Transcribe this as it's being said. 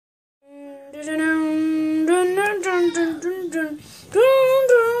Hey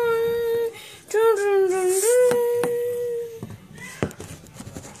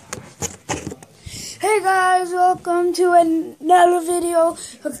guys, welcome to another video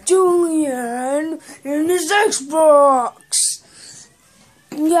of Julian in his Xbox.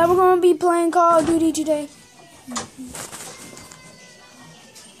 Yeah, we're going to be playing Call of Duty today.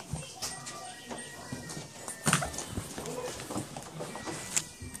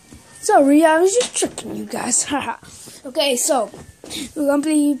 Sorry, I was just tricking you guys. Okay, so we're going to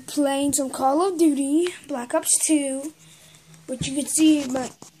be playing some Call of Duty, Black Ops 2, which you can see in my...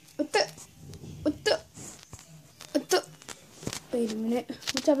 What the... Wait a minute,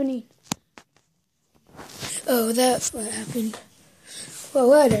 what's happening? Oh, that's what happened. Well,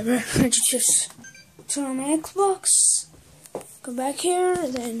 whatever. I just turn on my Xbox, go back here,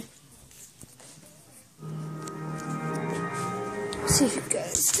 and then see if you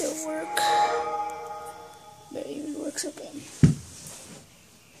guys still work. That even works, okay.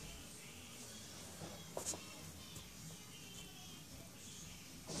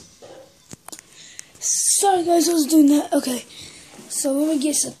 Sorry guys, I was doing that. Okay, so let me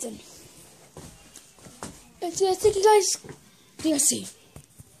get something. I think you guys see.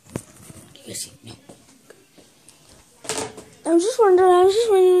 You guys see? No. I was just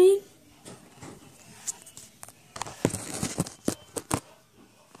wondering.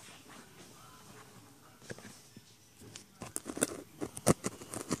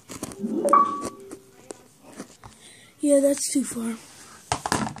 Yeah, that's too far.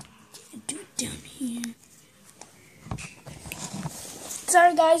 Do it down here.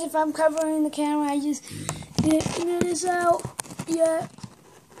 Sorry guys if I'm covering the camera, I just didn't figure this out yet.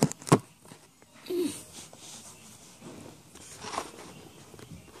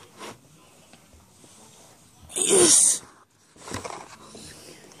 Yes!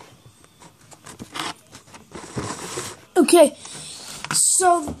 Okay,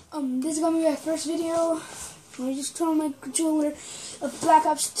 so this is gonna be my first video. I just turn on my controller of Black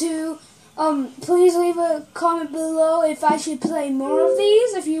Ops 2. Please leave a comment below if I should play more of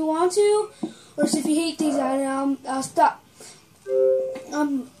these, if you want to, or if you hate these, I'll stop.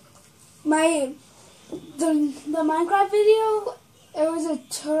 The Minecraft video, it was a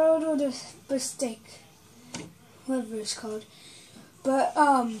total mistake, whatever it's called. But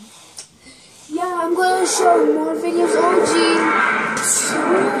yeah, I'm going to show more videos. Oh gee,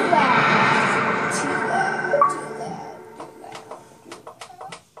 too bad.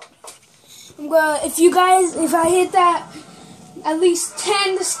 If I hit that at least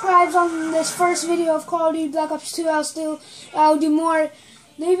 10 subscribes on this first video of Call of Duty Black Ops 2, I'll do more.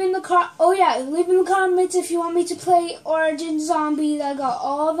 Leave in the comments if you want me to play Origin Zombies. I got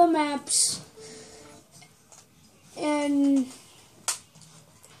all the maps. And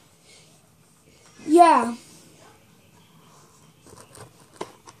yeah.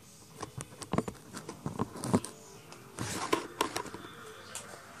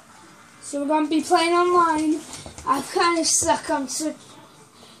 So we're going to be playing online. I kind of suck on Switch.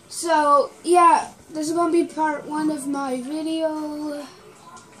 So, yeah, this is going to be part 1 of my video.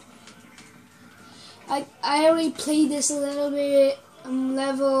 I already played this a little bit. I'm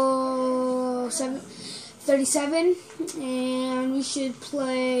level 37. And we should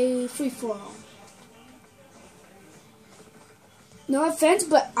play free-for-all. No offense,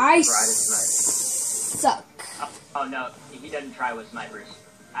 but I suck. Oh no, he doesn't try with snipers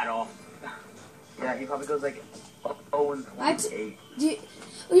at all. Yeah, he probably goes like 0 and 28.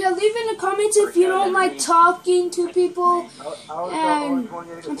 Yeah, leave in the comments if you don't like talking to people. And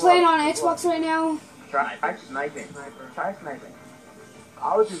I'm playing on Xbox right now. Try sniping. Try sniping.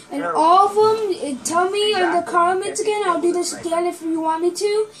 And all of them, tell me in the comments again. I'll do this again if you want me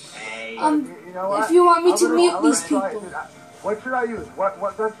to. If you want me to mute these people. What should I use? What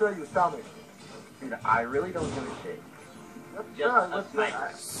gun should I use? Tell me. Dude, I really don't give a shit. Just a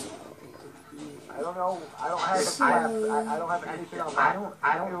sniper. I don't know. I don't have I don't have anything on my.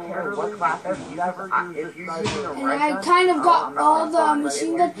 I don't care what class you use. If you're using a right gun, I kind of got all the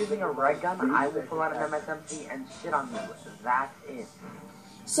machine gun. If you're using a right gun, I will pull out an MSMT and shit on you. That's it.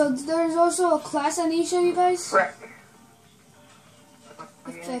 So there's also a class I need to show you guys. Frick.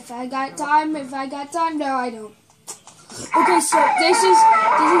 If I got time, no, I don't. Okay, so this is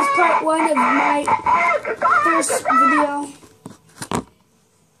part 1 of my first video.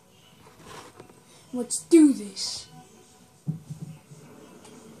 Let's do this.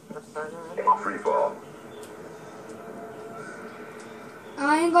 Free fall.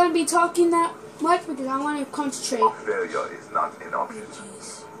 I ain't gonna be talking that much because I want to concentrate. Failure is not an option.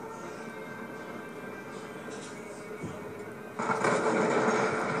 Jeez.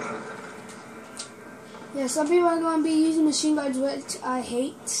 Yeah, some people are going to be using machine guns, which I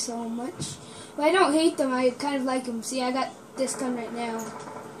hate so much. But I don't hate them, I kind of like them. See, I got this gun right now.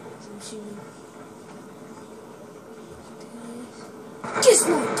 Just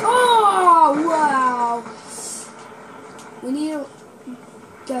like, oh, wow. We need to,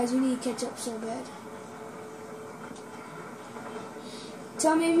 guys, we need to catch up so bad.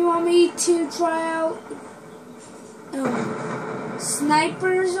 Tell me if you want me to try out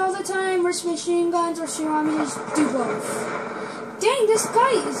snipers all the time versus machine guns, or if you want me to just do both. Dang, this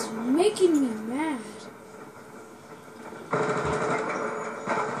guy is making me mad.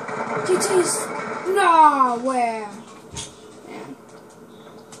 GT's nowhere. Man.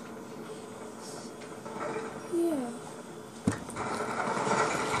 Yeah.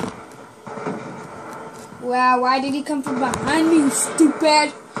 Wow, why did he come from behind me, you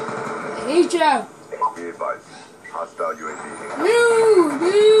stupid? I hate you. Be advised. Hostile UAV. No.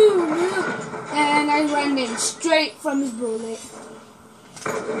 And I ran in straight from his bullet.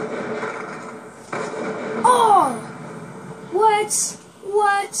 Oh! What?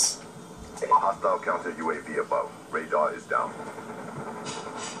 Hostile counter UAV above. Radar is down.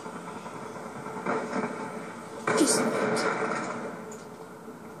 Just like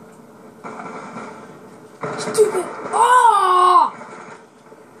stupid. Oh!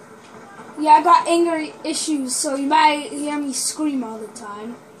 Yeah, I got anger issues, so you might hear me scream all the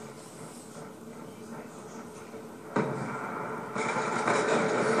time.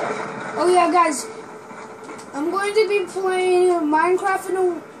 Oh yeah, guys, I'm going to be playing Minecraft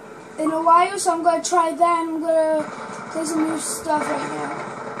in a while, so I'm going to try that. I'm going to play some new stuff right now.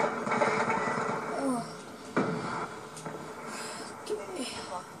 Oh. Okay.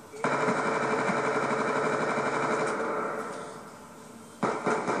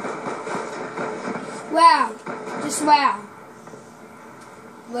 Wow. Just wow.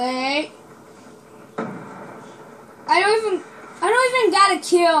 Wait. I don't even got a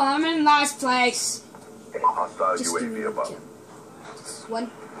kill. I'm in last place. Hostile Just UAV above. kill. Just one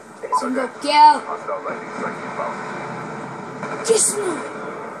single kill. Hostile lightning strike inbound. Just one.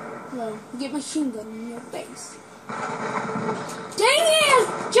 Well, get machine gun in your face. Dang it!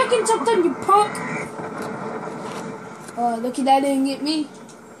 Checking something, you punk. Oh, lucky that didn't get me.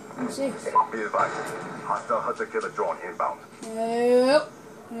 I'm safe. Be advised. Hostile hunter killer drone inbound. Nope.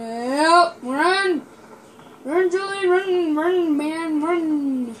 Run! Run, Julian, run, man,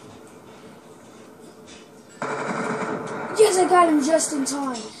 run! Yes, I got him just in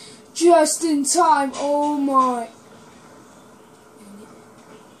time. Just in time, oh my.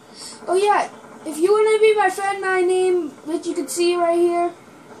 Oh yeah, if you want to be my friend, my name, which you can see right here,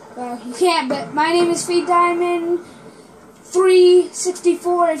 well, you can't, but my name is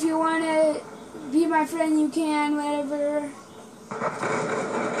FeedDiamond364. If you want to be my friend, you can, whatever.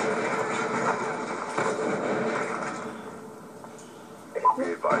 Be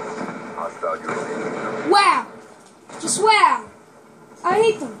advised. Hostile UAV. Wow! Just wow! I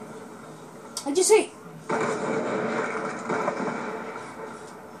hate them. I just hate.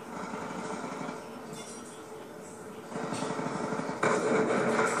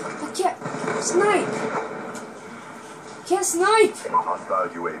 I can't snipe. Can't snipe. Hostile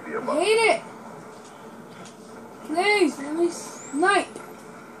UAV I above. hate it. Please, let me snipe.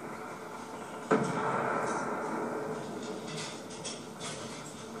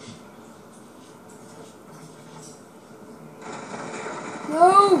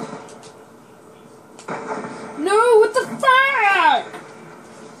 No! No, what the fuck?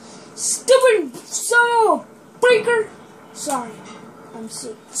 Stupid soul breaker! Sorry. I'm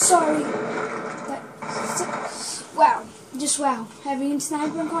so sorry. Wow. Just wow. Having a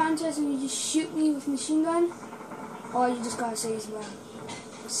sniping contest and you just shoot me with machine gun? All you just gotta say is wow.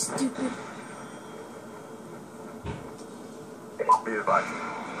 Stupid. Be advised.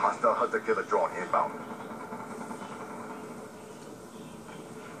 Hostile hunter killer drone inbound.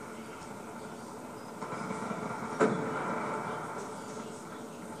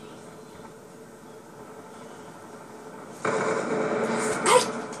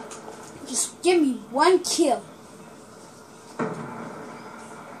 Just give me one kill.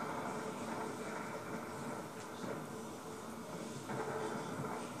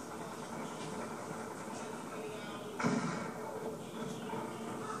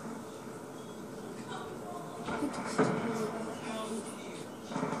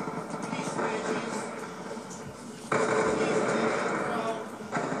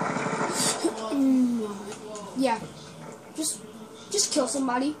 Yeah. Just kill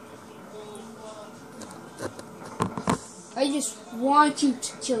somebody. I just want you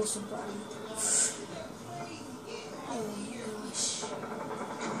to kill somebody. Oh my gosh.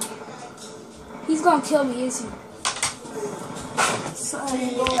 He's gonna kill me, is he? Stupid!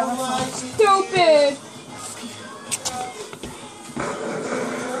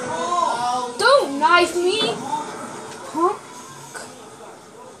 Don't knife me! Huh?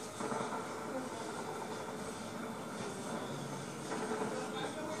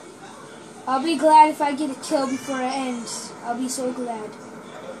 I'll be glad if I get a kill before it ends. I'll be so glad.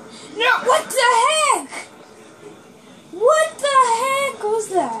 No! What the heck? What the heck was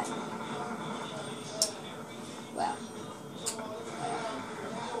that? Well.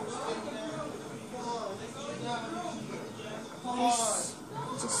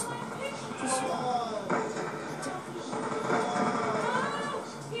 Just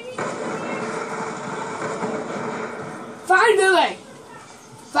Finally!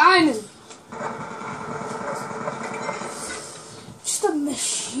 Finally! Just a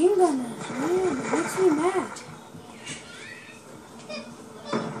machine gunner, man. It makes me mad.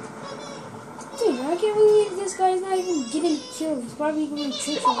 Dude, I can't believe this guy's not even getting killed. He's probably going to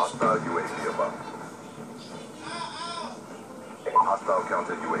trick us. Hostile UAV above. Hostile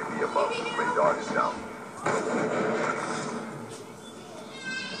counter UAV above. Radar is down.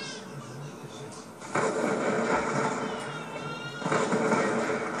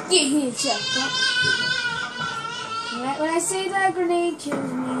 Get here, Chuck. Right when I say that grenade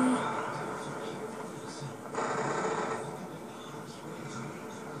kills me.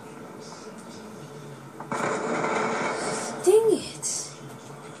 Dang it.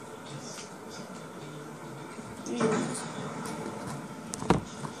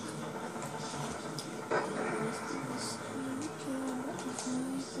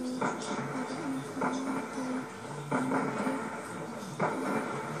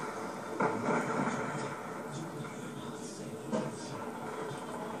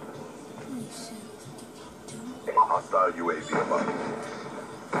 Hostile UAV above.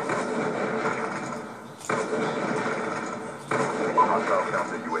 Hostile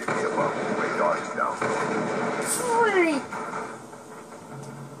counter UAV above. Radar is down. Freak.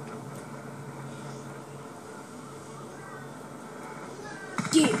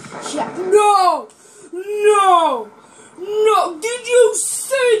 Get shot. No! No! No! Did you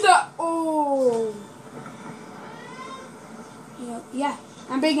say that? Oh! Yeah.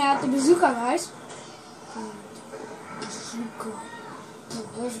 I'm bringing out the bazooka, guys. Bazooka. Tell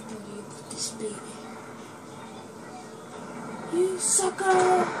everybody about this baby. You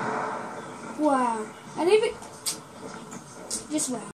sucker! Wow. I didn't even... Just wow.